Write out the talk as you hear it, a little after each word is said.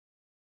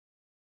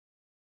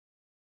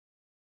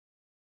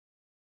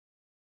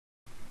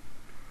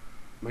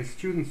My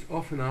students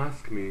often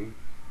ask me,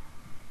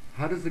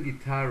 how does a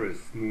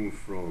guitarist move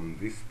from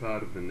this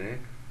part of the neck,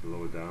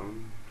 lower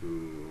down,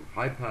 to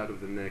high part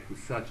of the neck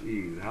with such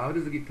ease? How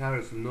does a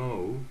guitarist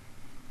know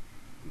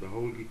the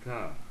whole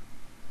guitar?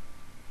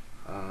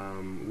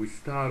 We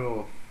start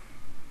off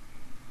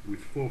with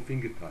 4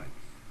 finger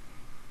types.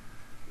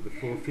 The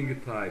 4 finger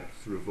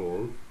types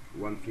revolve.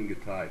 One finger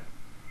type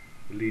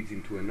leads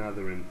into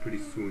another, and pretty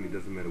soon, it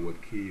doesn't matter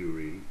what key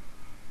you're in,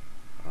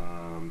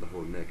 the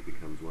whole neck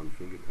becomes one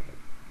finger type.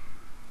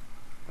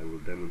 I will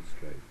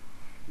demonstrate.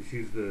 This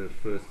is the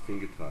first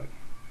finger type.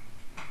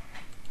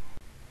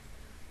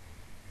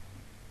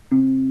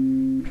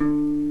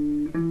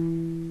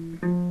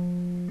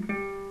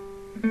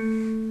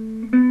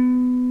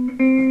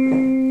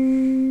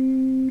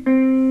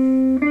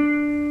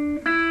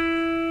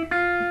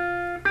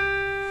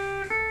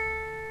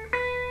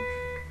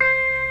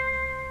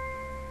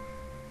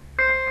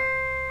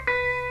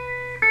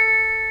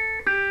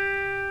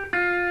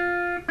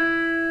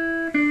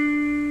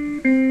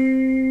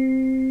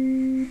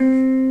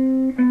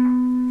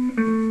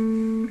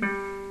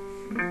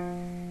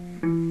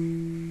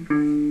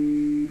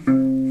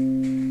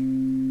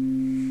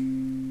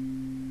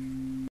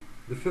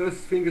 The first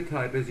finger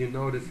type, as you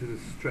notice, has a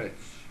stretch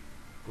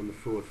on the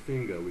 4th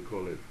finger. We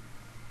call it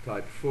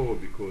type 4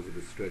 because of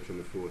the stretch on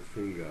the 4th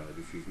finger.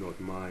 This is not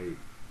my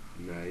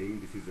name,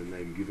 this is a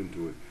name given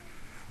to it.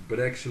 But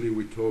actually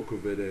we talk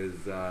of it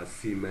as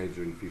C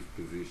major in 5th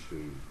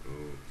position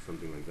or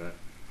something like that.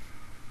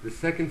 The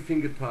second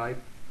finger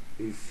type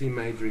is C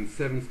major in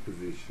 7th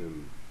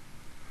position.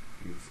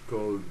 It's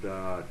called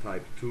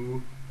type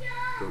 2.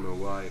 Don't know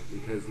why.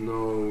 It has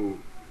no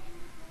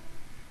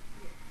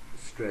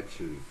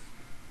stretches.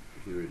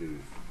 Here it is.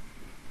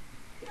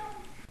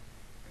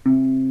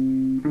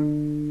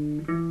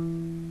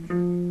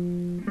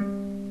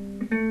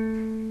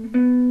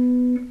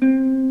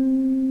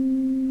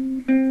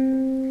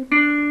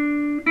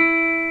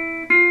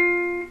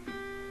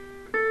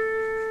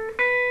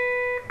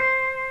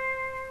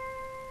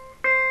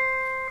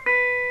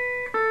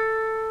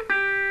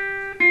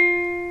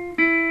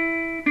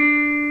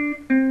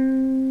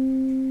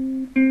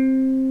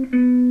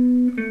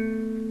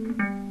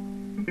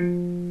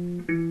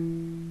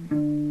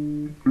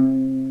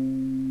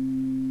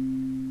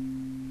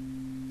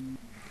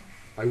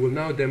 I will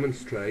now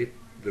demonstrate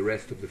the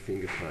rest of the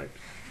finger types.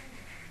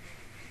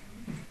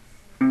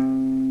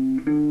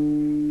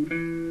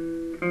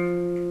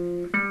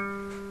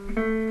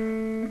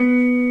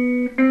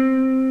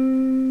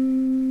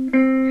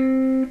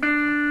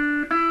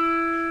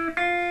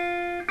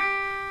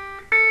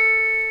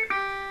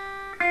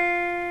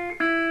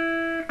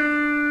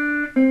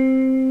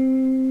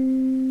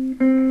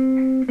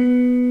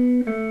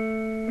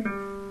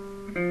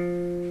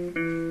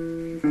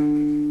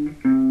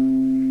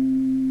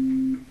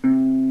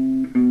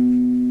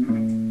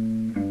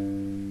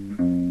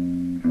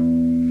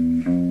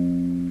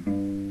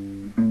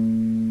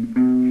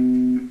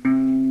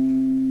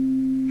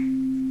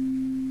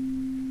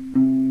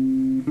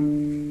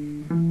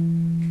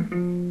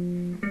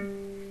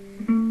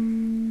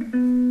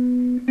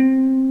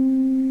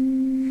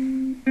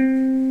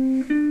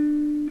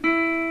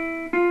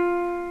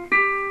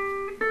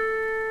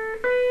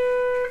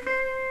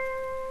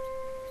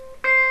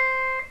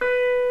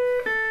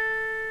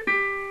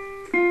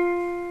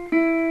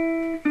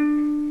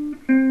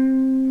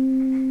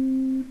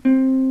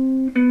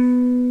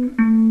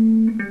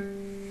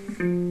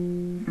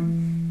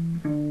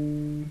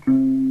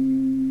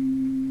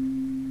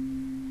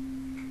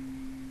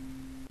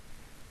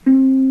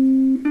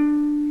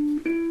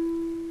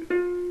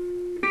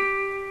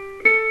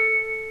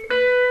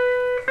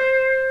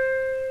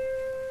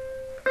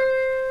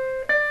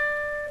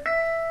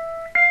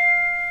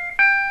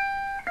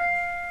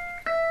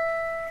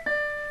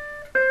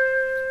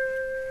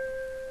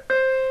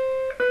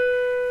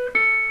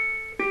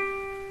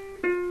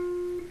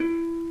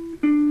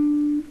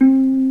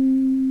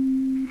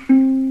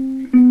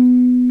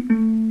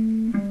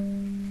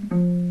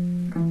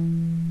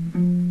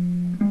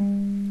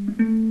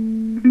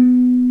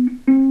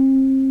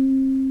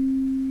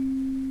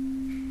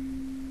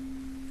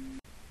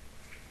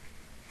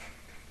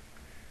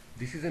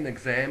 This is an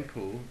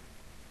example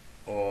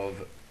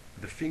of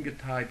the finger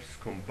types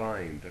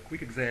combined. A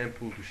quick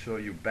example to show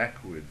you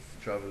backwards,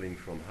 traveling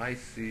from high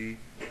C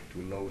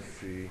to low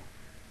C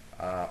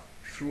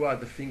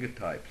throughout the finger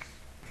types.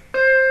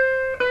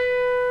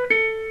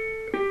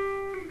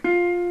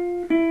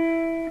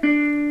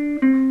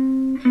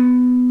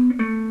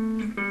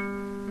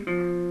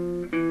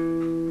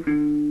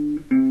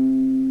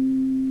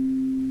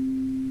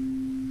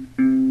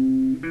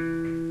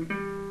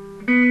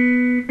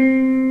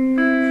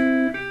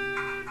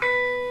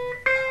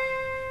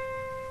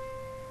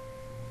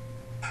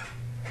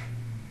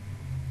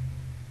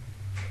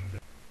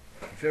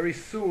 Very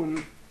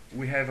soon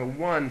we have a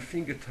 1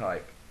 finger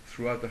type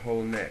throughout the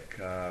whole neck.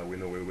 We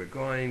know where we're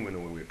going, we know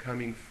where we're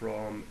coming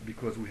from,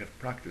 because we have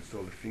practiced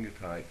all the finger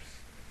types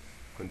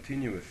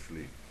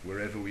continuously.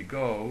 Wherever we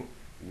go,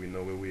 we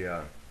know where